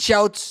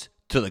Shouts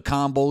to the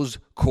Combos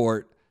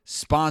Court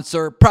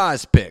sponsor,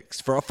 Prize Picks.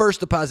 For a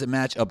first deposit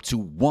match up to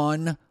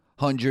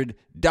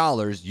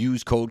 $100,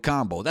 use code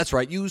COMBO. That's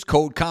right, use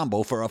code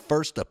COMBO for a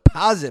first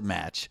deposit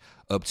match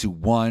up to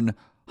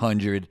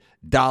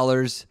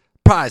 $100.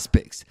 Prize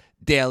Picks,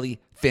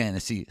 daily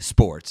fantasy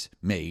sports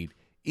made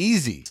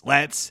easy.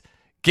 Let's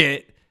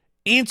get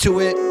into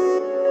it.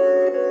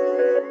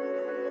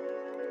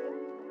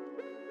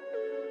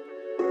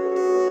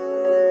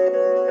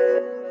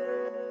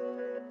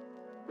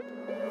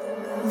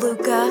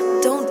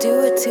 Luka, don't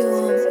do it to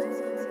him.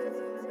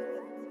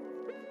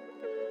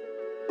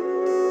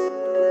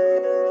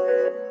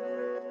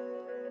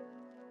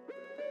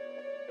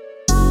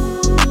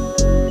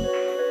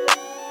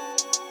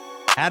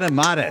 Adam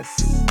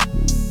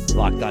Mattes,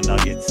 Locked On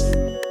Nuggets,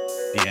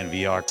 the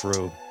NVR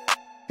crew.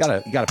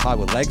 You got a pod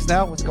with legs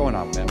now? What's going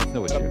on, man? What's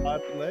new with you?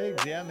 Pod with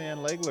legs, yeah, man.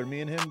 Legler,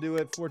 me and him do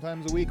it 4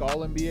 times a week, all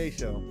NBA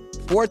show.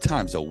 4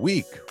 times a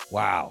week?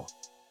 Wow.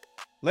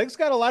 Legs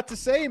got a lot to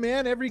say,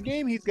 man. Every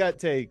game he's got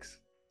takes.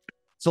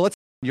 So let's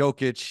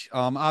Jokic.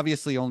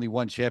 Obviously only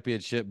one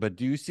championship, but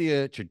do you see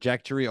a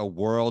trajectory, a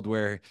world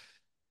where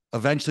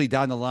eventually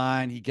down the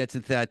line he gets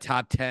into that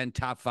top 10,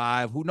 top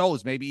 5? Who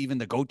knows? Maybe even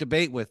the GOAT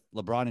debate with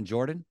LeBron and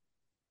Jordan?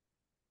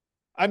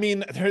 I mean,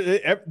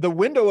 the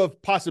window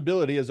of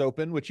possibility is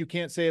open, which you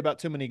can't say about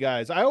too many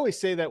guys. I always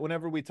say that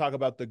whenever we talk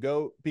about the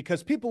GOAT,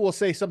 because people will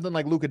say something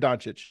like Luka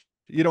Doncic,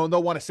 and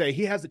they'll want to say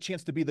he has the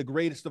chance to be the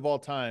greatest of all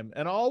time.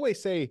 And I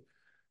always say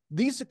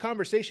these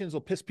conversations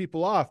will piss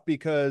people off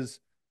because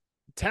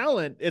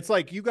talent, it's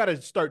like you got to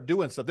start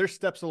doing stuff. There's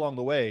steps along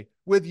the way.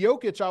 With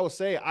Jokic, I will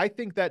say I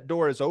think that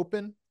door is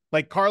open.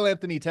 Like Karl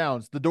Anthony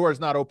Towns, the door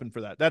is not open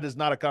for that. That is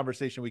not a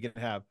conversation we can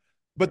have.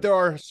 But there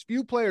are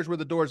few players where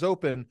the door is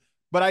open,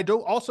 but I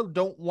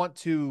don't want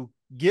to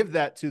give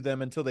that to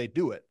them until they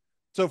do it.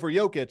 So for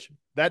Jokic,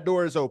 that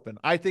door is open.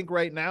 I think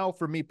right now,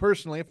 for me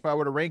personally, if I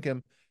were to rank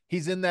him,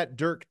 he's in that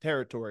Dirk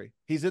territory.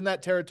 He's in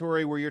that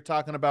territory where you're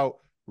talking about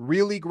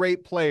really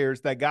great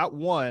players that got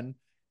one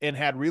and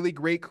had really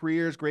great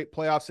careers, great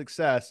playoff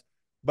success.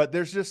 But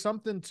there's just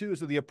something too.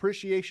 So the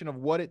appreciation of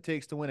what it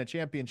takes to win a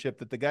championship,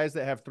 that the guys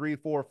that have 3,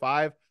 4,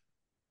 5,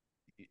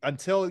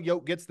 until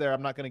Jokic gets there,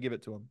 I'm not going to give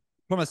it to him.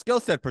 From a skill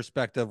set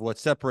perspective, what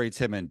separates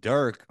him and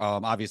Dirk,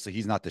 obviously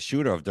he's not the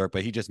shooter of Dirk,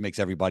 but he just makes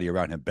everybody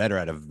around him better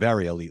at a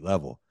very elite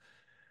level.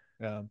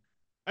 Yeah.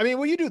 I mean,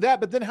 well, you do that,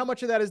 but then how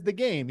much of that is the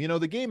game?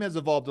 The game has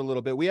evolved a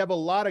little bit. We have a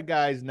lot of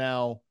guys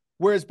now,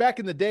 whereas back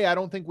in the day, I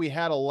don't think we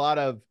had a lot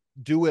of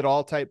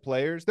do-it-all type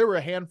players. There were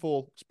a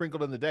handful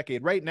sprinkled in the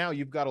decade. Right now,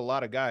 you've got a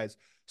lot of guys.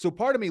 So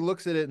part of me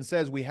looks at it and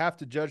says we have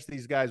to judge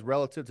these guys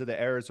relative to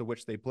the eras of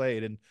which they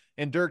played. And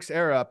in Dirk's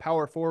era, a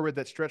power forward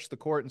that stretched the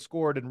court and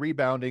scored and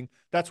rebounding,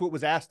 that's what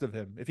was asked of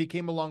him. If he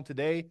came along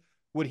today,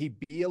 would he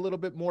be a little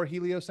bit more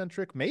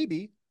heliocentric?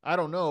 Maybe. I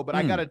don't know. But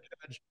I got to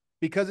judge,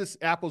 because it's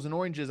apples and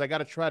oranges, I got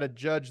to try to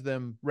judge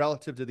them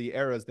relative to the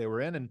eras they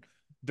were in. And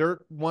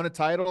Dirk won a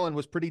title and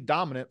was pretty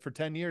dominant for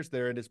 10 years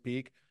there at his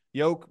peak.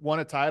 Jokic won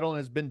a title and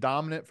has been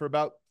dominant for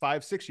about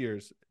 5-6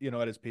 years,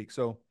 at his peak.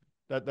 So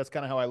that's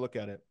kind of how I look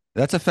at it.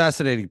 That's a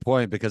fascinating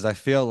point, because I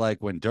feel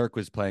like when Dirk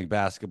was playing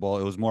basketball,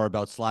 it was more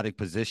about slotting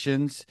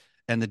positions,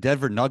 and the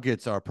Denver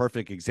Nuggets are a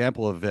perfect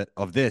example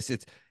of this.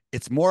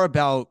 It's more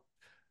about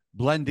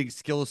blending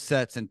skill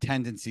sets and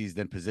tendencies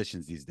than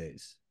positions these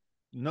days.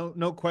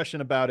 No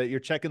question about it. You're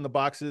checking the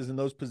boxes in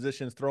those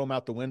positions, throw them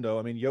out the window.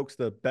 I mean, Jokic's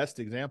the best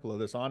example of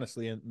this,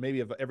 honestly, and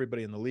maybe of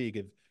everybody in the league.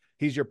 If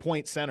he's your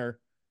point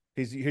center,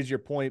 he's your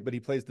point, but he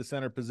plays the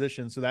center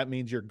position. So that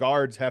means your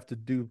guards have to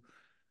do,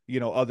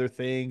 other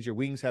things. Your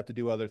wings have to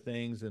do other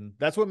things. And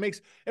that's what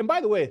makes, and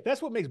by the way,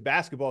 that's what makes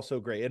basketball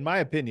so great, in my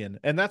opinion.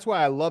 And that's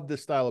why I love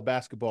this style of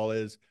basketball.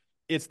 Is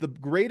it's the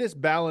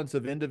greatest balance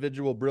of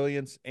individual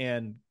brilliance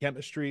and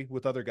chemistry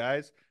with other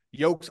guys.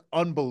 Jokic's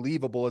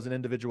unbelievable as an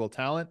individual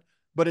talent,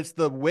 but it's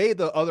the way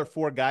the other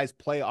 4 guys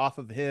play off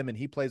of him and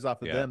he plays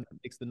off of them that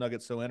makes the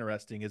Nuggets so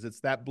interesting. Is it's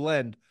that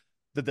blend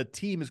that the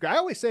team is great. I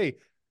always say,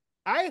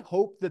 I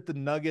hope that the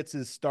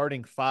Nuggets'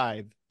 starting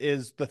 5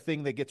 is the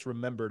thing that gets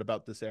remembered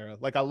about this era.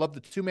 Like, I love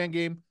the 2-man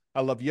game. I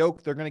love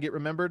Jokic. They're going to get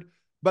remembered.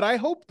 But I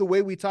hope the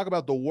way we talk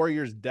about the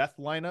Warriors' death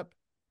lineup,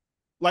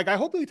 like, I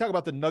hope that we talk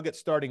about the Nuggets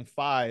starting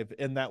 5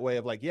 in that way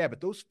of like, yeah,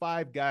 but those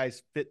 5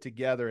 guys fit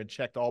together and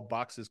checked all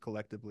boxes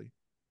collectively.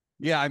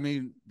 Yeah, I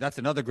mean, that's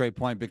another great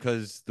point,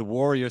 because the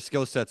Warrior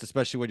skill sets,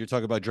 especially when you're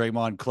talking about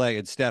Draymond, Clay,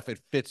 and Steph, it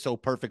fits so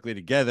perfectly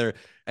together.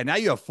 And now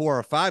you have 4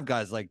 or 5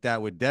 guys like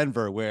that with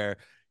Denver, where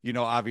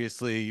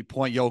obviously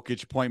point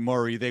Jokic, point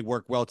Murray, they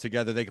work well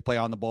together. They can play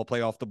on the ball,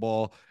 play off the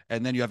ball.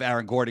 And then you have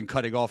Aaron Gordon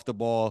cutting off the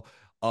ball.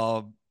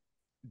 Do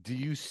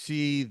you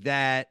see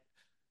that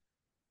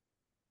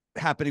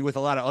happening with a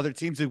lot of other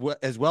teams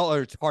as well,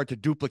 or it's hard to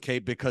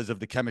duplicate because of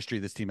the chemistry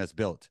this team has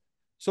built?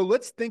 So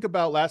let's think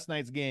about last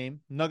night's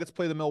game. Nuggets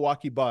play the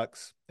Milwaukee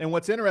Bucks. And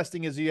what's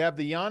interesting is you have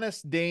the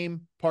Giannis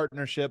Dame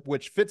partnership,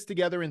 which fits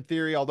together in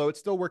theory, although it's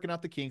still working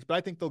out the kinks, but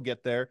I think they'll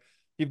get there.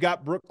 You've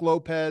got Brook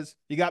Lopez.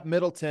 You got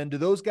Middleton. Do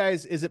those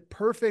guys, is it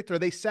perfect? Are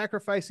they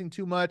sacrificing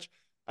too much?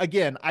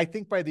 Again, I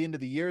think by the end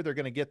of the year, they're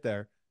going to get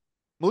there.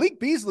 Malik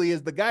Beasley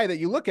is the guy that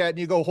you look at and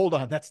you go, hold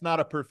on, that's not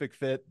a perfect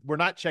fit. We're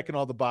not checking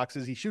all the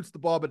boxes. He shoots the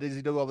ball, but does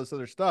he do all this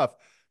other stuff?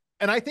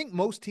 And I think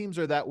most teams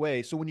are that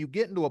way. So when you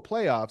get into a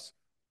playoffs,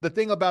 the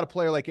thing about a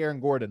player like Aaron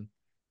Gordon,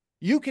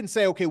 you can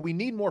say, okay, we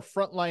need more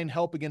frontline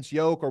help against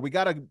Yoke, or we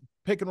got to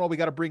pick and roll, we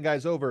got to bring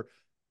guys over,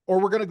 or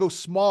we're going to go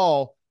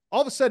small.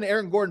 All of a sudden,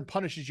 Aaron Gordon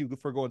punishes you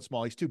for going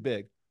small. He's too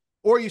big.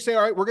 Or you say,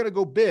 all right, we're going to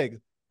go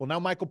big. Well, now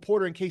Michael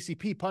Porter and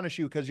KCP punish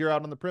you because you're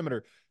out on the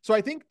perimeter. So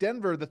I think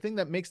Denver, the thing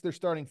that makes their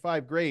starting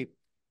five great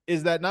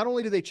is that not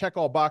only do they check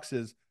all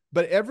boxes,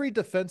 but every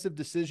defensive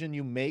decision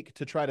you make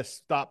to try to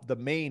stop the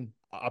main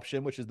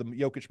option, which is the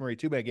Jokic Murray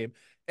two-man game,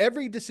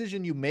 every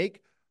decision you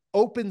make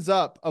opens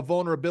up a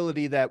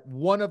vulnerability that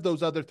one of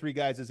those other three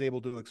guys is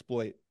able to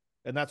exploit.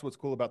 And that's what's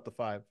cool about the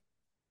five.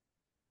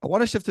 I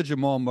want to shift to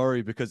Jamal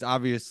Murray because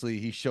obviously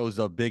he shows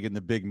up big in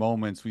the big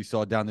moments. We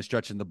saw down the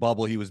stretch in the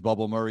bubble. He was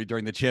Bubble Murray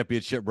during the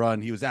championship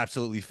run. He was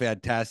absolutely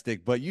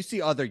fantastic. But you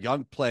see other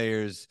young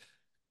players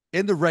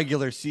in the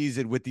regular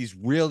season with these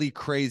really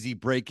crazy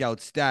breakout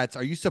stats.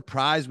 Are you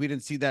surprised we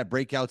didn't see that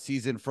breakout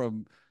season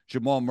from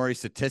Jamal Murray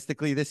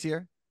statistically this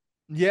year?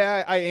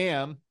 Yeah, I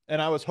am.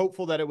 And I was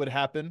hopeful that it would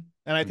happen.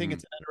 And I think Mhm.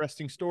 it's an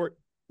interesting story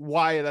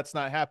why that's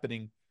not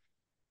happening.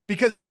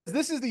 Because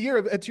this is the year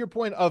of, to your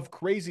point, of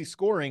crazy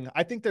scoring.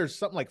 I think there's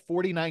something like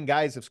 49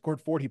 guys have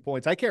scored 40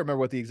 points. I can't remember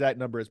what the exact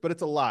number is, but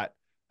it's a lot.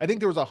 I think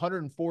there was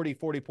 140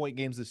 40-point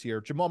games this year.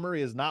 Jamal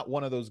Murray is not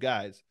one of those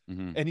guys.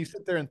 Mhm. And you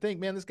sit there and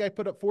think, man, this guy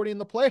put up 40 in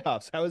the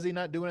playoffs. How is he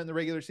not doing it in the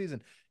regular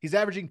season? He's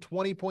averaging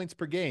 20 points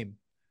per game,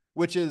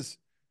 which is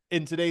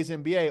in today's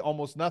NBA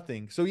almost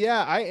nothing. So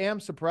yeah, I am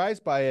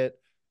surprised by it.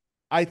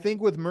 I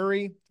think with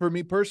Murray, for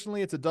me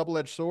personally, it's a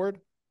double-edged sword.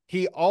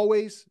 He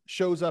always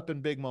shows up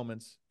in big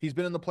moments. He's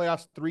been in the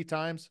playoffs 3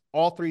 times.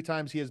 All 3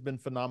 times he has been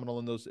phenomenal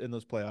in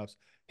those playoffs.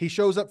 He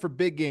shows up for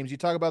big games. You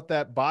talk about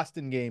that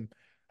Boston game.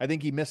 I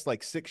think he missed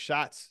like 6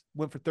 shots,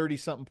 went for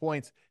 30-something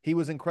points. He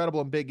was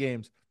incredible in big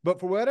games. But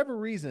for whatever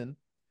reason,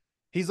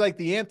 he's like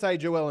the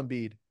anti-Joel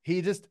Embiid.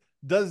 He just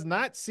does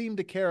not seem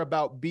to care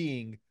about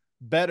being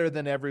better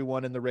than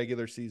everyone in the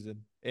regular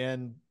season.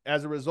 And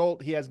as a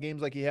result, he has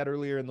games like he had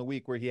earlier in the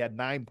week where he had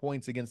 9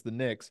 points against the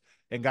Knicks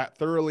and got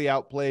thoroughly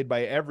outplayed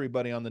by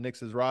everybody on the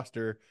Knicks'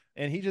 roster.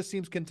 And he just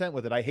seems content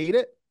with it. I hate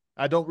it.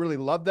 I don't really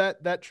love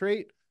that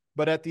trait.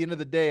 But at the end of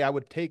the day, I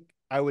would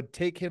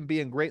take him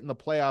being great in the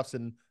playoffs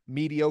and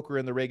mediocre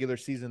in the regular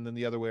season than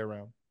the other way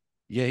around.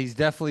 Yeah, he's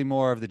definitely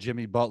more of the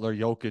Jimmy Butler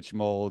Jokic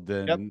mold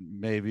Yep, than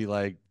maybe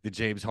like the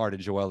James Harden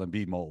Joel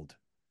Embiid mold.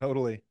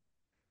 totally.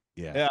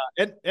 Yeah.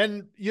 Yeah,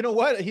 and you know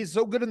what? He's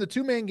so good in the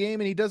two-man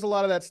game, and he does a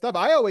lot of that stuff.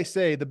 I always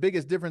say the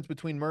biggest difference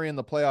between Murray in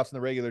the playoffs and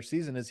the regular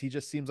season is he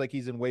just seems like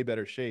he's in way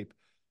better shape.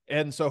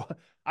 And so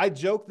I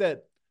joke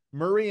that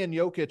Murray and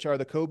Jokic are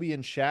the Kobe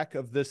and Shaq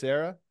of this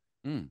era,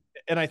 Mm.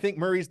 and I think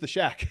Murray's the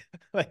Shaq.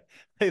 Like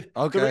the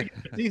Okay.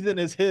 regular season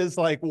is his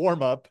like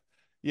warm up,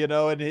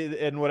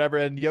 and whatever.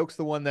 And Yoke's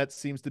the one that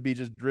seems to be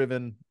just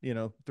driven,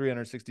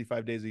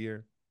 365 days a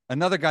year.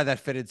 Another guy that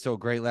fitted so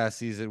great last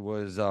season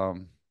was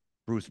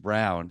Bruce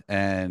Brown.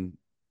 And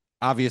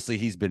obviously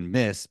he's been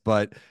missed.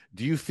 But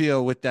do you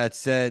feel, with that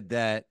said,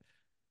 that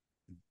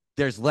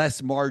there's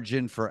less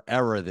margin for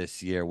error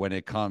this year when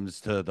it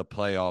comes to the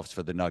playoffs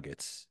for the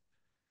Nuggets?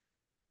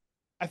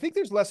 I think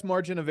there's less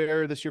margin of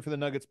error this year for the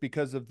Nuggets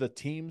because of the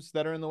teams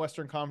that are in the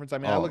Western Conference. I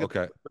mean, I Oh, look at the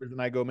okay. Clippers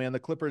and I go, man, the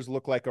Clippers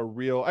look like a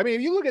real. I mean,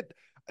 if you look at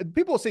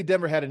people say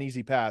Denver had an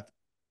easy path.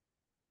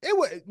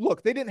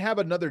 Look, they didn't have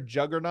another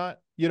juggernaut,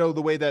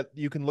 the way that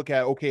you can look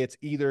at, okay, it's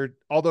either,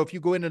 although if you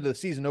go into the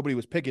season, nobody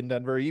was picking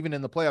Denver, even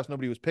in the playoffs,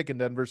 nobody was picking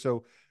Denver.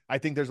 So I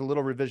think there's a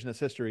little revisionist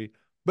history.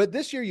 But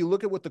this year, you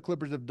look at what the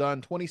Clippers have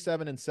done,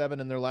 27-7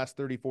 in their last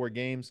 34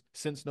 games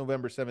since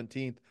November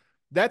 17th.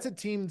 That's a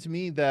team to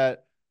me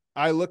that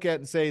I look at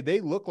and say they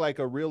look like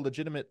a real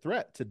legitimate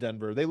threat to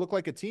Denver. They look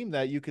like a team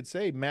that you could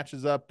say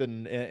matches up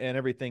and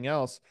everything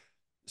else.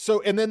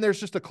 So, and then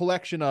there's just a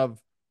collection of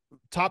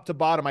top to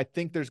bottom. I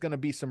think there's going to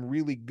be some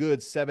really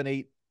good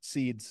 7-8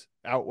 seeds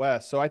out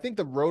west. So I think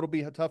the road will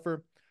be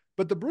tougher.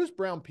 But the Bruce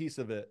Brown piece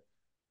of it,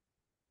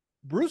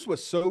 Bruce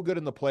was so good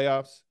in the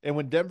playoffs. And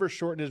when Denver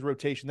shortened his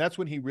rotation, that's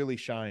when he really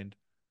shined.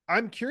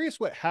 I'm curious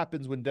what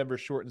happens when Denver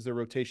shortens their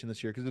rotation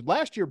this year. Because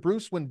last year,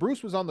 when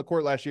Bruce was on the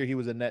court last year, he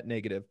was a net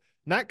negative.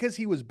 Not because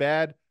he was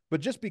bad,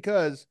 but just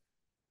because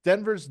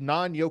Denver's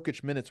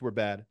non-Jokic minutes were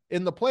bad.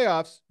 In the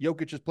playoffs,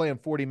 Jokic is playing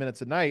 40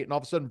 minutes a night, and all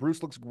of a sudden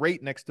Bruce looks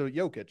great next to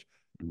Jokic.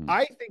 Mhm.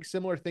 I think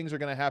similar things are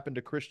going to happen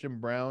to Christian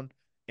Brown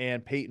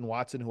and Peyton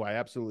Watson, who I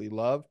absolutely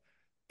love.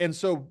 And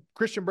so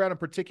Christian Brown in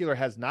particular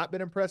has not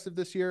been impressive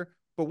this year.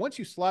 But once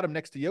you slot him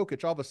next to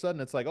Jokic, all of a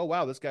sudden it's like, oh,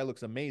 wow, this guy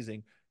looks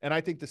amazing. And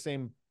I think the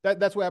same,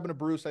 that's what happened to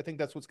Bruce. I think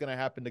that's what's going to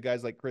happen to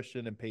guys like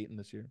Christian and Peyton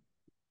this year.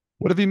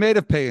 What have you made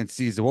of Peyton's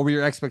season? What were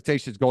your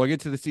expectations going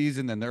into the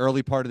season and the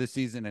early part of the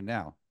season and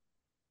now?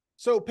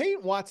 So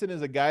Peyton Watson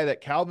is a guy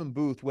that Calvin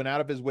Booth went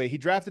out of his way. He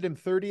drafted him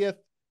 30th.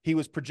 He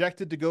was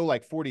projected to go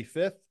like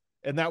 45th.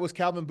 And that was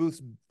Calvin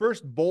Booth's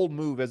first bold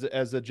move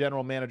as a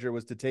general manager,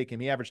 was to take him.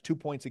 He averaged 2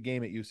 points a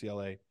game at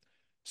UCLA.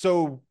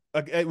 So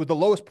with the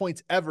lowest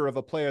points ever of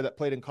a player that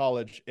played in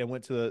college and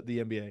went to the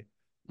NBA.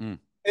 Mm.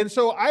 And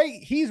so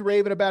he's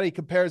raving about it. He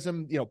compares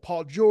him,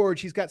 Paul George.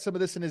 He's got some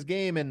of this in his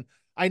game, and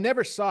I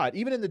never saw it.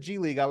 Even in the G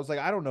League, I was like,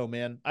 I don't know,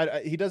 man.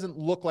 He doesn't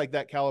look like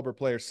that caliber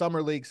player.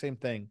 Summer League, same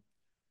thing.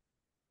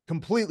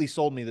 Completely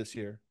sold me this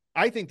year.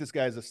 I think this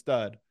guy's a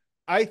stud.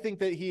 I think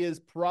that he is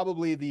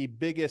probably the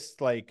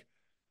biggest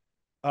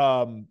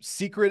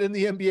secret in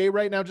the NBA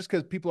right now, just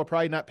because people are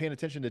probably not paying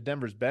attention to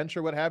Denver's bench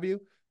or what have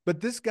you. But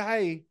this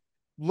guy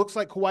looks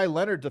like Kawhi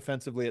Leonard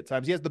defensively at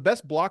times. He has the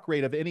best block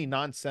rate of any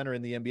non-center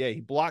in the NBA.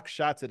 He blocks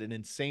shots at an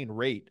insane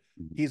rate.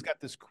 He's got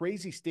this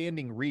crazy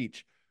standing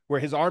reach where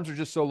his arms are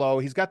just so low.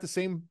 He's got the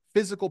same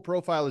physical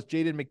profile as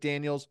Jaden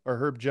McDaniels or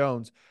Herb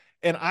Jones.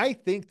 And I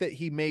think that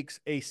he makes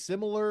a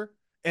similar,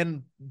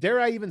 and dare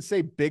I even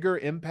say bigger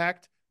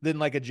impact than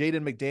like a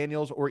Jaden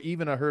McDaniels or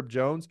even a Herb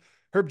Jones.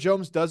 Herb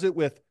Jones does it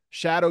with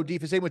shadow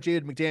defense. Same with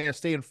Jaden McDaniels,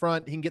 stay in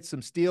front. He can get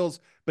some steals,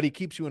 but he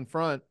keeps you in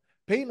front.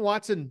 Peyton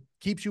Watson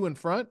keeps you in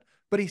front,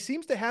 but he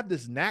seems to have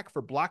this knack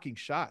for blocking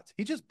shots.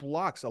 He just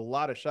blocks a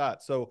lot of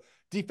shots. So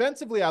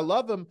defensively, I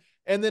love him.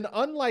 And then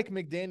unlike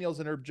McDaniels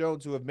and Herb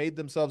Jones, who have made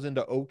themselves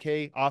into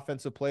okay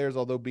offensive players,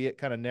 although be it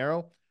kind of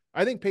narrow,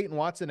 I think Peyton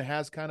Watson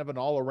has kind of an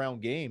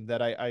all-around game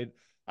that I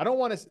don't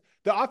want to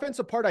 – the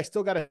offensive part I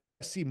still got to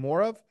see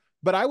more of,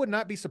 but I would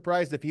not be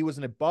surprised if he was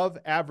an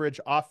above-average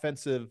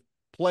offensive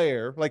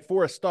player, like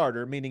for a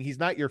starter, meaning he's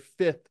not your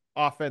fifth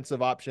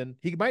offensive option.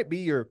 He might be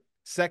your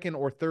second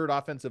or third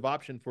offensive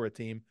option for a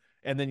team,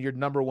 and then your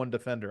number one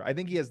defender. I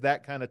think he has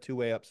that kind of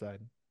two-way upside.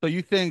 So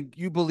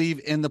you believe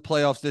in the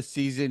playoffs this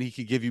season he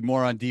could give you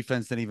more on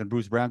defense than even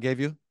Bruce Brown gave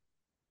you?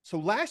 So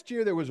last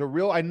year there was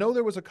I know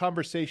there was a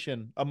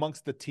conversation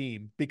amongst the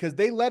team because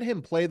they let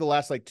him play the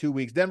last 2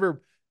 weeks.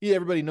 Denver,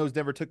 everybody knows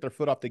Denver took their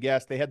foot off the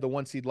gas. They had the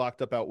 1 seed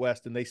locked up out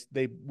west, and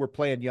they were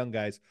playing young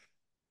guys.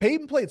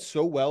 Peyton played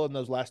so well in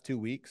those last 2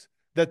 weeks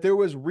that there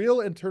was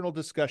real internal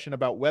discussion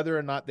about whether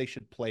or not they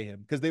should play him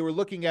because they were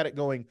looking at it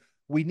going,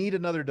 we need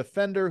another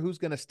defender. Who's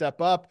going to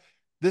step up?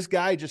 This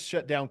guy just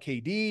shut down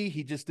KD.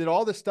 He just did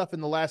all this stuff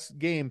in the last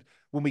game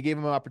when we gave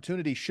him an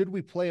opportunity. Should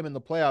we play him in the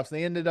playoffs? And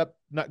they ended up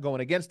not going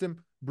against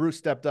him. Bruce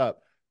stepped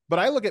up. But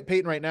I look at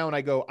Peyton right now and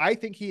I go, I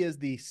think he is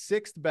the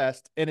sixth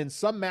best, and in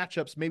some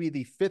matchups, maybe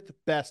the fifth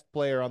best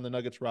player on the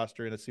Nuggets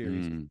roster in a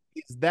series.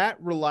 He's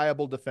that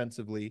reliable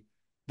defensively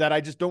that I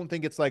just don't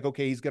think it's like,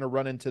 okay, he's going to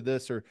run into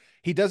this, or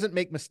he doesn't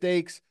make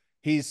mistakes.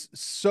 He's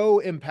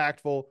so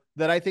impactful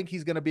that I think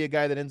he's going to be a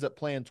guy that ends up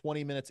playing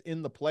 20 minutes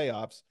in the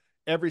playoffs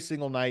every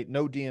single night,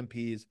 no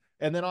DMPs.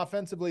 And then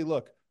offensively,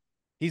 look,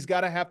 he's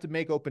got to have to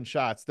make open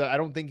shots. I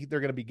don't think they're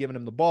going to be giving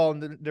him the ball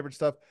and different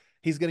stuff.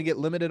 He's going to get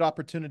limited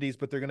opportunities,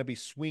 but they're going to be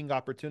swing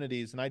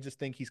opportunities. And I just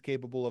think he's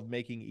capable of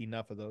making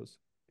enough of those.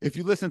 If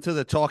you listen to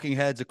the talking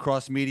heads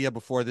across media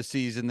before the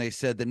season, they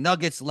said the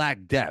Nuggets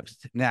lack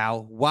depth.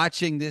 Now,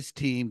 watching this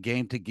team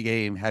game to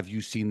game, have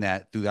you seen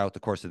that throughout the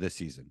course of this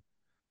season?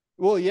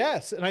 Well,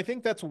 yes. And I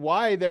think that's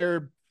why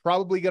they're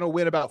probably going to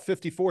win about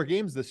 54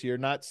 games this year,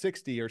 not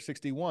 60 or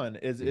 61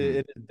 is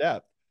in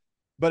depth.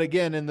 But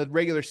again, in the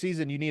regular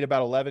season, you need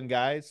about 11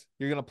 guys.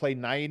 You're going to play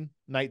 9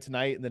 night to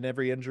night, and then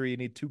every injury, you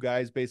need 2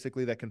 guys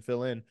basically that can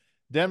fill in.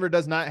 Denver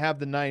does not have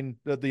the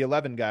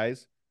 11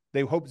 guys.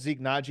 They hoped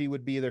Zeke Naji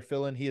would be their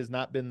fill-in. He has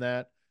not been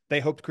that.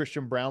 They hoped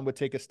Christian Brown would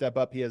take a step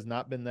up. He has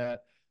not been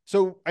that.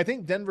 So I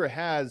think Denver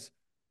has,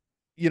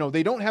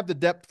 they don't have the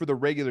depth for the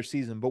regular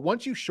season. But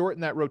once you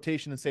shorten that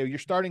rotation and say, your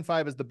starting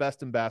 5 is the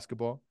best in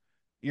basketball,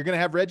 you're going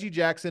to have Reggie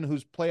Jackson,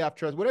 who's playoff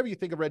trust. Whatever you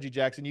think of Reggie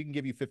Jackson, you can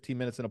give you 15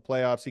 minutes in a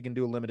playoffs. He can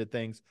do limited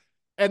things.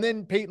 And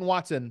then Peyton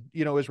Watson,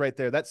 is right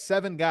there. That's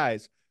 7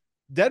 guys.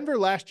 Denver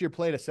last year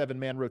played a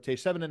 7-man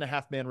rotation,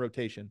 7.5-man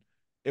rotation.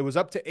 It was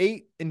up to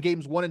 8 in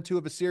games 1 and 2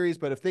 of a series,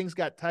 but if things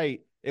got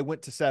tight, it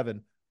went to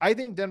 7. I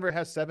think Denver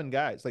has 7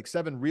 guys,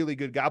 7 really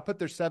good guys. I'll put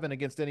their 7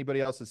 against anybody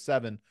else's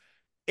 7.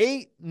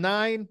 8,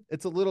 9,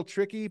 it's a little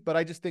tricky, but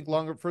I just think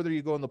further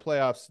you go in the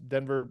playoffs,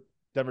 Denver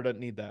doesn't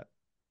need that.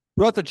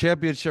 Throughout the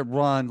championship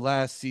run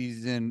last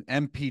season,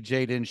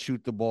 MPJ didn't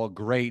shoot the ball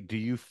great. Do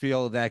you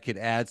feel that could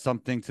add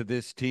something to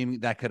this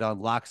team that could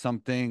unlock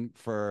something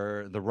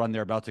for the run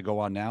they're about to go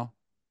on now?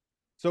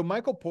 So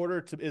Michael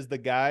Porter is the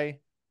guy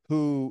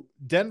who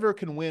Denver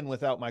can win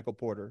without Michael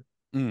Porter.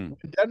 When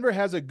Denver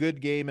has a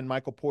good game and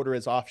Michael Porter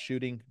is off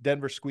shooting,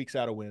 Denver squeaks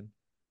out a win.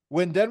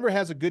 When Denver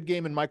has a good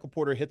game and Michael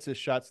Porter hits his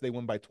shots, they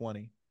win by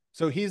 20.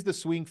 So he's the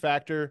swing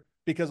factor.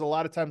 Because a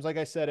lot of times, like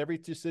I said, every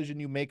decision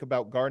you make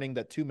about guarding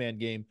that 2-man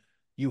game,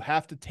 you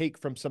have to take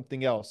from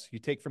something else. You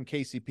take from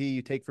KCP,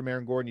 you take from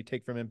Aaron Gordon, you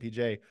take from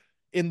MPJ.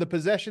 In the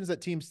possessions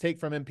that teams take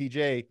from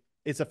MPJ,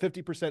 it's a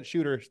 50%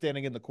 shooter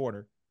standing in the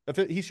corner.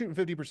 He's shooting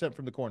 50%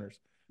 from the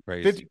corners.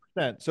 Crazy.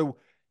 50%. So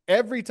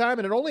every time,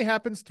 and it only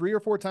happens 3 or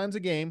 4 times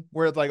a game,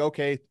 where it's like,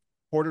 okay,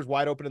 Porter's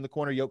wide open in the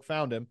corner, Yoke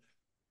found him.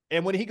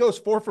 And when he goes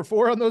 4 for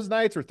 4 on those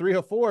nights, or 3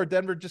 of 4,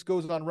 Denver just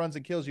goes on runs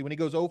and kills you. When he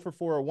goes 0 for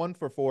 4 or 1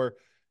 for 4,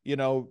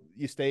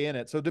 you stay in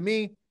it. So to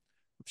me,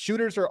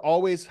 shooters are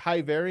always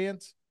high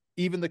variance.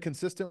 even the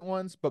consistent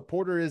ones. But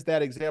Porter is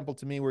that example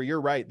to me where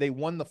you're right. They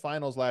won the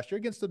finals last year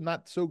against a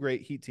not so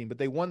great Heat team, but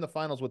they won the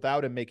finals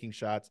without him making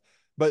shots.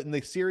 But in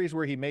the series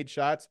where he made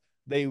shots,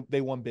 they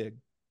won big.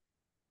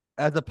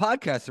 As a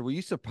podcaster, were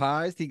you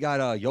surprised he got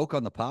a yoke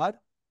on the pod?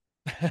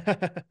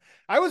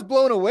 I was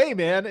blown away,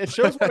 man. It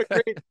shows what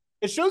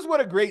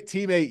a great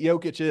teammate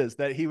Jokic is,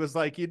 that he was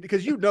like,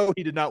 because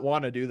he did not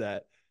want to do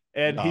that.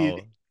 And he No.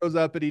 goes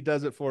up and he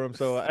does it for him.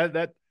 So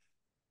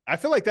I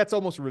feel like that's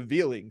almost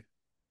revealing.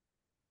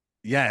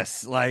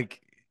 Yes,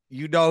 like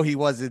he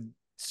wasn't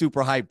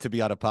super hyped to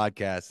be on a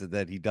podcast, and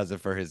then he does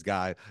it for his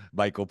guy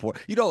Michael Porter.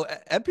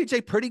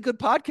 MPJ pretty good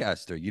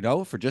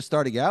podcaster. For just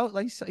starting out,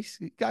 like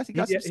he got some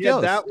He had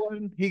skills. that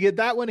one. He get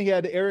that one. He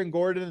had Aaron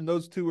Gordon, and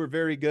those two were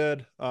very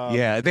good.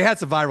 Yeah, they had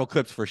some viral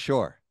clips for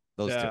sure.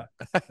 Those Yeah.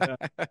 two. Yeah.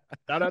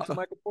 Shout out to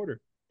Michael Porter.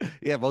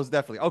 Yeah, most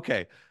definitely.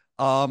 Okay.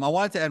 I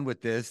wanted to end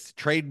with this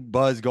trade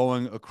buzz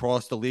going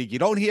across the league. You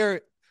don't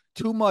hear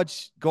too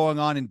much going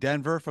on in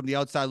Denver from the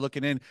outside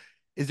looking in.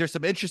 Is there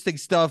some interesting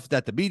stuff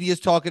that the media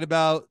is talking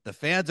about, the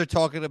fans are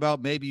talking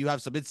about? Maybe you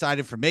have some inside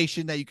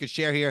information that you could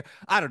share here.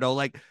 I don't know.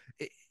 Like,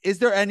 is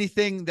there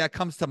anything that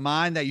comes to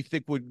mind that you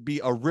think would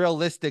be a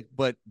realistic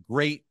but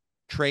great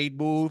trade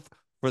move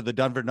for the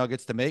Denver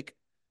Nuggets to make?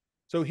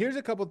 So here's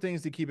a couple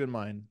things to keep in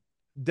mind.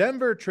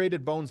 Denver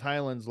traded Bones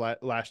Highlands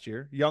last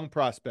year, young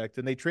prospect,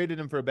 and they traded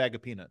him for a bag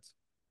of peanuts.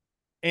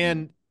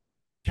 And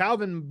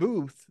Calvin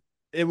Booth,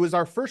 it was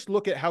our first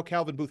look at how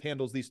Calvin Booth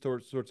handles these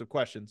sorts of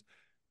questions.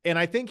 And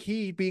I think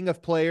he, being a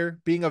player,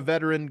 being a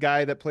veteran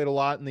guy that played a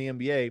lot in the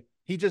NBA,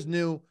 he just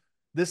knew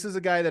this is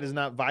a guy that is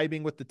not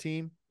vibing with the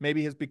team.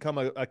 Maybe has become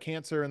a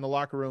cancer in the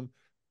locker room.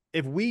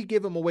 If we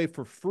give him away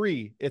for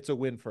free, it's a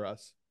win for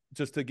us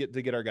just to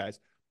get our guys.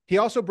 He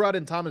also brought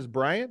in Thomas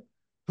Bryant,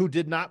 who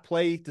did not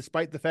play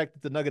despite the fact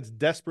that the Nuggets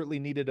desperately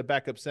needed a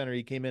backup center.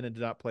 He came in and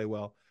did not play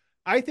well.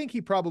 I think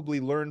he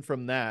probably learned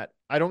from that.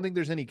 I don't think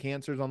there's any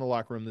cancers on the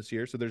locker room this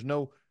year. So there's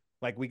no,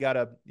 like, we got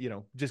to,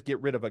 just get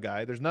rid of a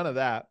guy. There's none of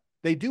that.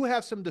 They do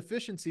have some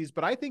deficiencies,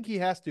 but I think he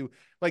has to,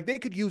 like, they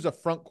could use a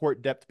front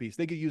court depth piece.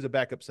 They could use a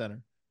backup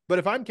center. But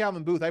if I'm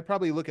Calvin Booth, I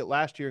probably look at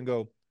last year and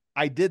go,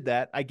 I did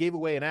that. I gave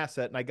away an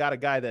asset and I got a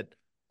guy that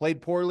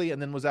played poorly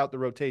and then was out the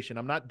rotation.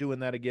 I'm not doing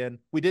that again.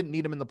 We didn't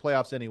need him in the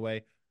playoffs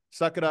anyway.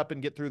 Suck it up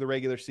and get through the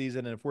regular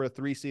season. And if we're a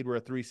 3 seed, we're a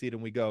 3 seed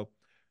and we go.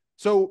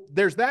 So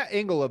there's that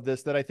angle of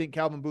this that I think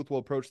Calvin Booth will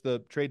approach the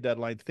trade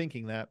deadline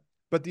thinking that.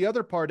 But the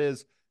other part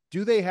is,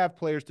 do they have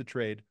players to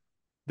trade?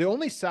 The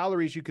only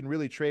salaries you can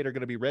really trade are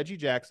going to be Reggie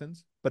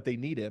Jackson's, but they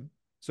need him.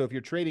 So if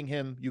you're trading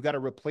him, you got to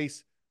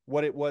replace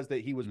what it was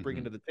that he was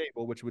bringing to the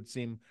table, which would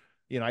seem,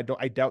 I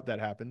doubt that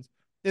happens.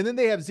 And then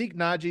they have Zeke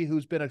Naji,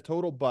 who's been a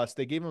total bust.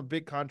 They gave him a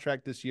big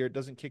contract this year. It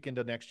doesn't kick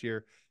into next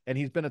year. And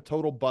he's been a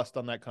total bust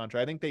on that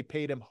contract. I think they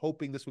paid him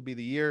hoping this would be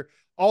the year,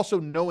 also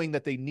knowing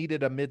that they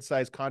needed a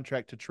mid-sized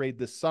contract to trade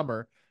this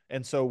summer.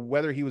 And so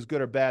whether he was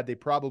good or bad, they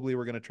probably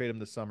were going to trade him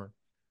this summer.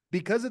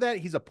 Because of that,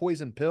 he's a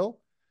poison pill,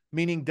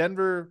 meaning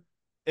Denver,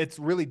 it's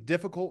really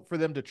difficult for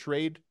them to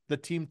trade. The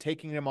team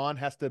taking him on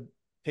has to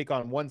take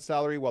on one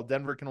salary, while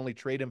Denver can only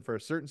trade him for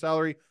a certain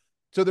salary.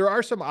 So there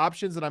are some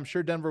options that I'm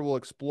sure Denver will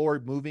explore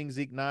moving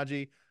Zeke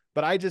Naji,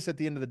 but I just, at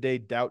the end of the day,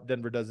 doubt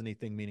Denver does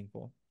anything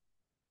meaningful.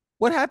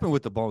 What happened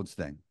with the Bones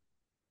thing?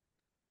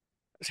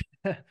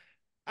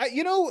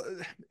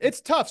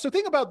 It's tough. So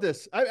think about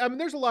this. I mean,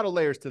 there's a lot of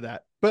layers to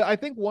that, but I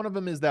think one of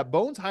them is that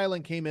Bones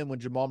Highland came in when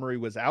Jamal Murray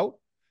was out,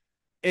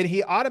 and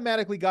he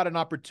automatically got an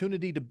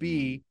opportunity to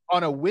be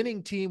on a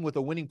winning team with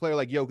a winning player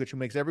like Jokic, who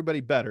makes everybody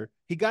better.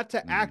 He got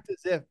to act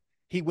as if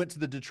he went to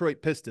the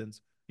Detroit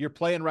Pistons. You're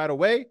playing right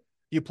away.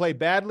 You play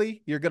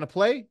badly, you're going to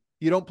play.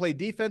 You don't play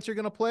defense, you're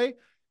going to play.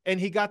 And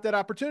he got that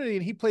opportunity,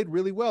 and he played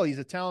really well. He's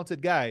a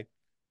talented guy.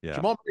 Yeah.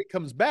 Jamal Murray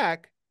comes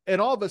back, and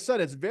all of a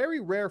sudden, it's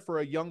very rare for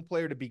a young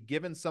player to be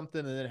given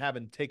something and then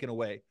having taken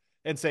away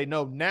and say,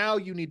 no, now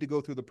you need to go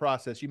through the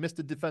process. You missed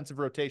a defensive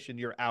rotation,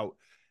 you're out.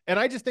 And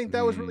I just think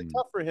that was really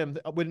tough for him.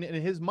 When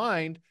in his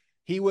mind,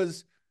 he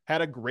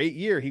had a great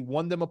year. He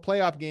won them a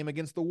playoff game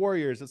against the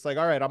Warriors. It's like,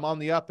 all right, I'm on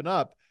the up and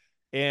up.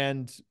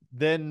 And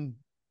then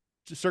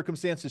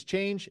circumstances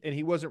change, and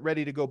he wasn't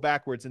ready to go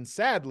backwards. And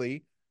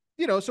sadly,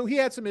 so he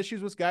had some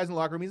issues with guys in the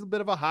locker room. He's a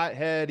bit of a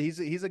hothead.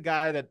 He's a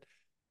guy that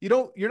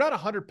you're not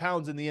 100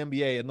 pounds in the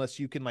NBA unless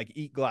you can, like,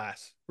 eat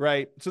glass,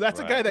 right? So that's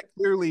a guy that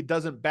clearly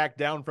doesn't back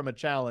down from a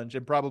challenge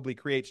and probably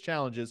creates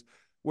challenges.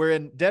 Where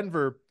in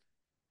Denver,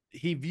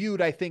 he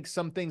viewed, I think,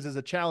 some things as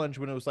a challenge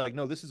when it was like,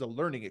 no, this is a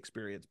learning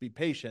experience. Be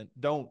patient.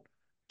 Don't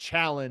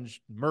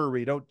challenge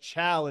Murray. Don't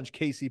challenge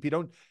KCP.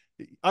 Don't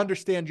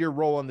understand your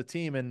role on the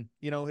team. And,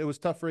 it was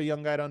tough for a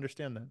young guy to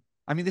understand that.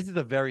 I mean, this is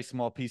a very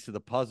small piece of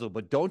the puzzle,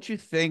 but don't you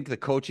think the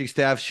coaching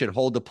staff should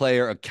hold the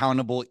player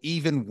accountable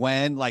even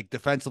when, like,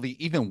 defensively,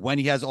 even when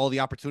he has all the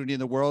opportunity in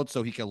the world,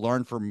 so he can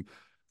learn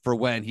for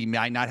when he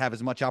might not have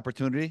as much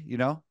opportunity,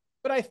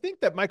 But I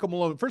think that Michael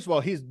Malone, first of all,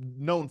 he's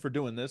known for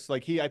doing this.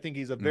 Like, I think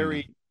he's a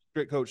very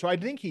strict coach. So I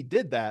think he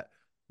did that.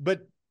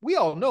 But we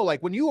all know,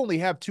 like, when you only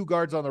have two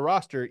guards on the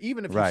roster,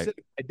 even if you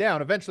sit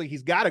down, eventually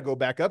he's got to go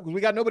back up because we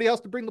got nobody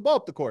else to bring the ball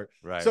up the court.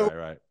 Right.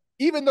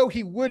 even though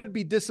he would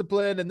be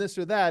disciplined and this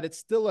or that, it's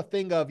still a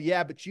thing of,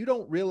 yeah, but you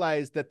don't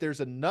realize that there's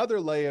another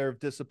layer of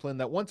discipline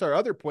that once our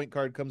other point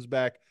guard comes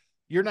back,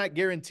 you're not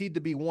guaranteed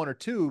to be 1 or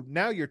 2.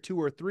 Now you're 2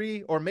 or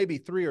 3, or maybe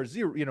 3 or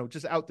 0,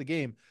 just out the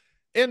game.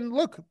 And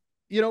look,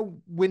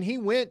 when he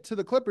went to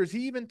the Clippers,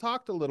 he even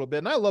talked a little bit.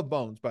 And I love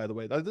Bones, by the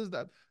way. I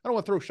don't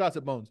want to throw shots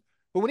at Bones.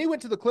 But when he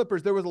went to the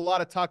Clippers, there was a lot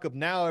of talk of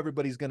now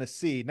everybody's going to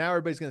see. Now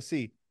everybody's going to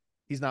see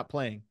he's not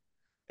playing.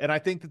 And I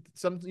think that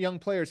some young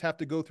players have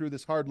to go through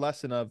this hard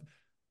lesson of,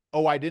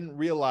 oh, I didn't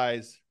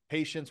realize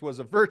patience was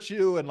a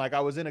virtue and like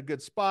I was in a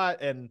good spot.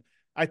 And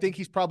I think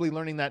he's probably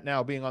learning that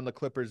now, being on the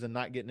Clippers and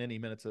not getting any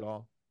minutes at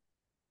all.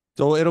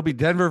 So it'll be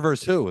Denver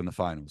versus who in the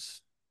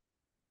finals?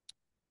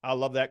 I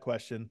love that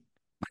question.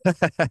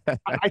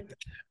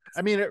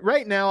 I mean,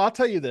 right now, I'll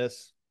tell you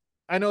this.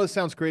 I know this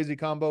sounds crazy,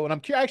 Combo, and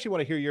I actually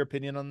want to hear your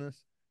opinion on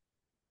this.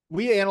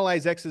 We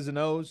analyze X's and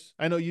O's.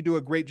 I know you do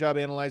a great job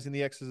analyzing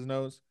the X's and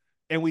O's,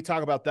 and we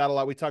talk about that a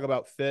lot. We talk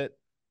about fit.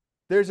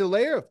 There's a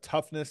layer of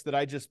toughness that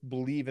I just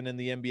believe in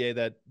the NBA,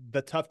 that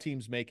the tough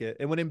teams make it.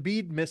 And when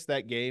Embiid missed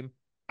that game,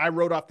 I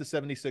wrote off the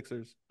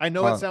 76ers. I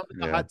know it sounds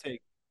like a hot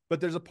take,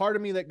 but there's a part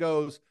of me that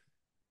goes,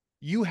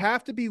 you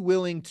have to be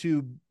willing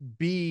to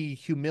be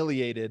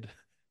humiliated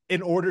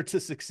in order to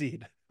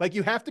succeed. Like,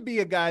 you have to be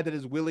a guy that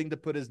is willing to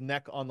put his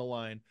neck on the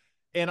line.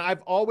 And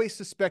I've always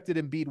suspected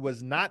Embiid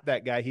was not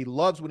that guy. He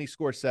loves when he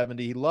scores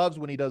 70. He loves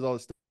when he does all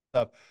this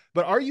stuff.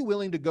 But are you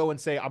willing to go and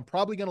say, I'm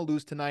probably going to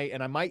lose tonight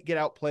and I might get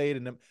outplayed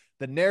and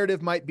the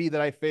narrative might be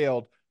that I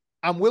failed.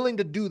 I'm willing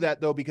to do that,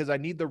 though, because I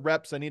need the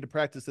reps. I need to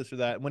practice this or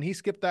that. And when he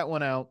skipped that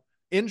one out,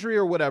 injury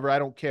or whatever, I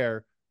don't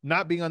care.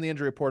 Not being on the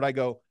injury report, I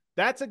go,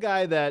 that's a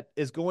guy that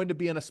is going to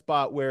be in a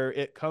spot where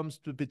it comes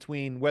to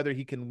between whether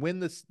he can win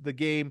the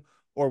game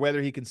or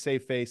whether he can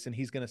save face, and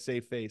he's going to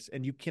save face.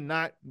 And you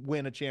cannot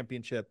win a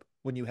championship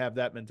when you have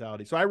that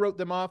mentality. So I wrote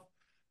them off.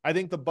 I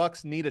think the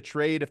Bucks need a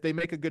trade. If they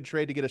make a good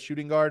trade to get a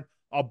shooting guard,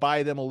 I'll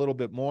buy them a little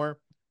bit more.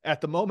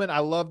 At the moment, I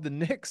love the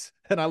Knicks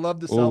and I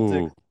love the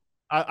Celtics.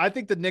 I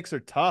think the Knicks are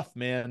tough,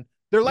 man.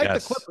 They're like the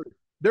Clippers.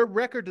 Their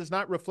record does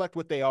not reflect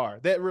what they are.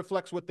 That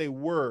reflects what they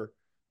were.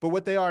 But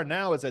what they are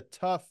now is a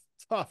tough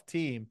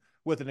team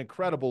with an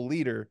incredible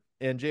leader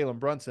in Jalen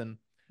Brunson.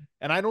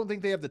 And I don't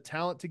think they have the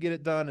talent to get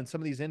it done. And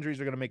some of these injuries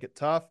are going to make it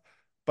tough.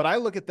 But I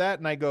look at that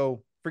and I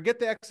go, forget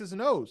the X's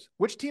and O's.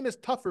 Which team is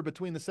tougher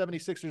between the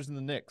 76ers and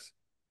the Knicks?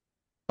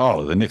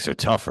 Oh, the Knicks are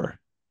tougher.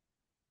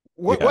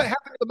 What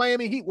happened to the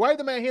Miami Heat? Why did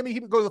the Miami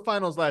Heat go to the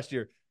finals last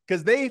year?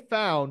 Because they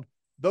found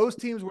those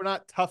teams were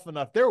not tough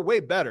enough. They were way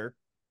better.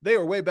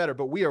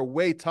 But we are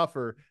way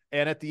tougher.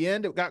 And at the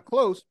end, it got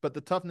close, but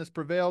the toughness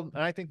prevailed.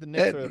 And I think the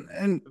Knicks are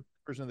the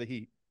version of the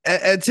Heat.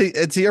 And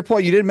to your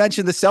point, you didn't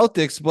mention the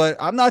Celtics, but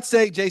I'm not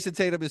saying Jason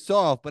Tatum is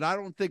soft, but I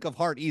don't think of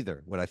heart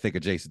either when I think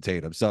of Jason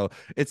Tatum. So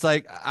it's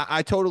like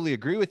I totally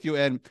agree with you.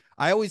 And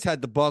I always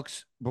had the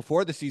Bucks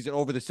before the season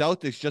over the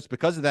Celtics just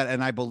because of that.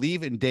 And I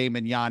believe in Dame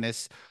and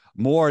Giannis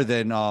more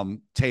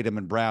than Tatum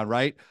and Brown,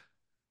 right?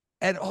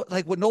 And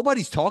like what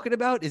nobody's talking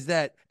about is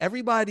that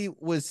everybody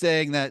was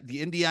saying that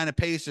the Indiana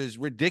Pacers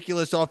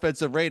ridiculous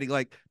offensive rating,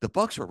 like the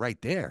Bucks were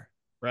right there.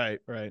 Right.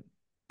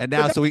 And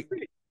now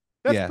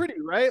That's pretty,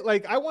 right?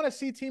 Like, I want to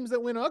see teams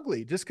that win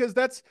ugly just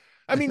because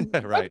I mean,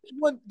 right.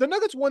 The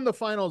Nuggets won the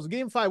finals.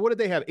 Game 5, what did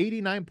they have?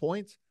 89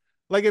 points?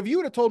 Like, if you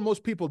would have told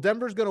most people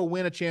Denver's going to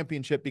win a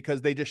championship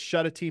because they just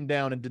shut a team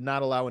down and did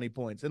not allow any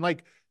points. And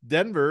like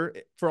Denver,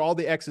 for all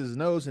the X's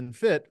and O's and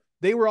fit,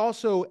 they were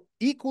also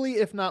equally,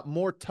 if not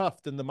more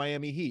tough than the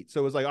Miami Heat.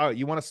 So it was like, all right,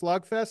 you want a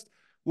slugfest?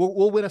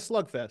 We'll win a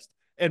slugfest.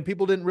 And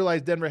people didn't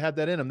realize Denver had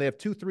that in them. They have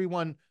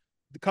 2-3-1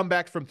 come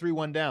back from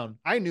 3-1 down.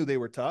 I knew they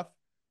were tough.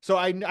 So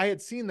I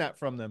had seen that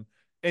from them.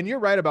 And you're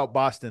right about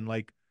Boston.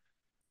 Like,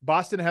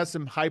 Boston has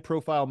some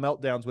high-profile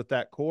meltdowns with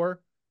that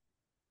core.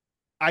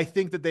 I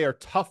think that they are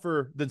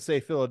tougher than, say,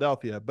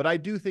 Philadelphia. But I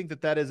do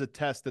think that is a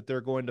test that they're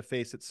going to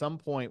face at some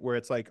point where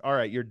it's like, all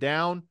right, you're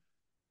down.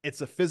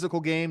 It's a physical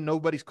game.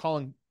 Nobody's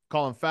calling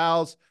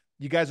fouls.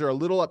 You guys are a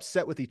little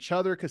upset with each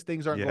other because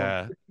things aren't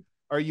going.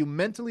 Are you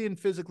mentally and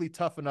physically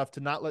tough enough to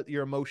not let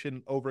your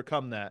emotion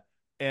overcome that?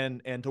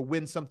 And to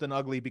win something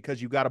ugly because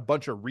you got a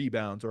bunch of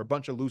rebounds or a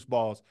bunch of loose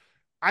balls.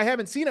 I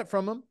haven't seen it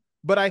from them,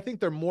 but I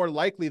think they're more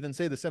likely than,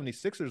 say, the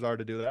 76ers are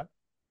to do that.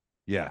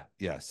 Yeah.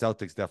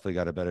 Celtics definitely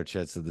got a better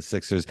chance than the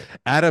Sixers.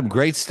 Adam,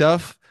 great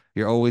stuff.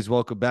 You're always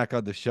welcome back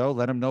on the show.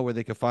 Let them know where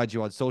they can find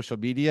you on social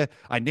media.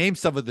 I named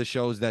some of the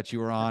shows that you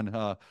were on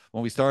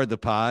when we started the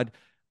pod.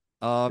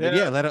 Let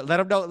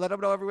them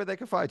know everywhere they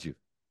can find you.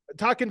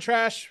 Talking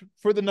trash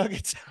for the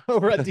Nuggets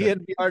over at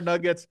DNVR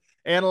Nuggets,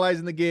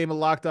 analyzing the game of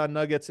Locked On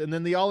Nuggets, and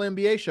then the All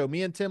NBA show.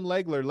 Me and Tim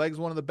Legler. Leg's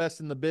one of the best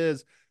in the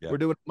biz. Yep. We're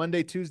doing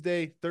Monday,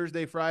 Tuesday,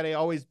 Thursday, Friday,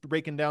 always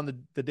breaking down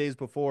the days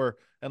before.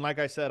 And like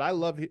I said, I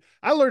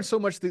learned so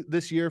much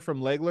this year from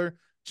Legler.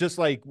 Just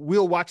like,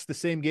 we'll watch the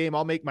same game.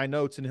 I'll make my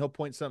notes and he'll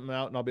point something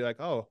out and I'll be like,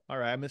 oh, all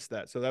right, I missed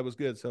that. So that was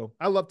good. So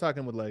I love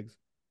talking with Legs.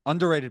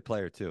 Underrated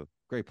player too.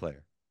 Great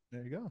player.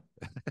 There you go.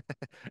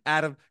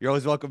 Adam, you're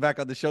always welcome back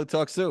on the show.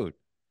 Talk soon.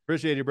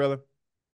 Appreciate you, brother.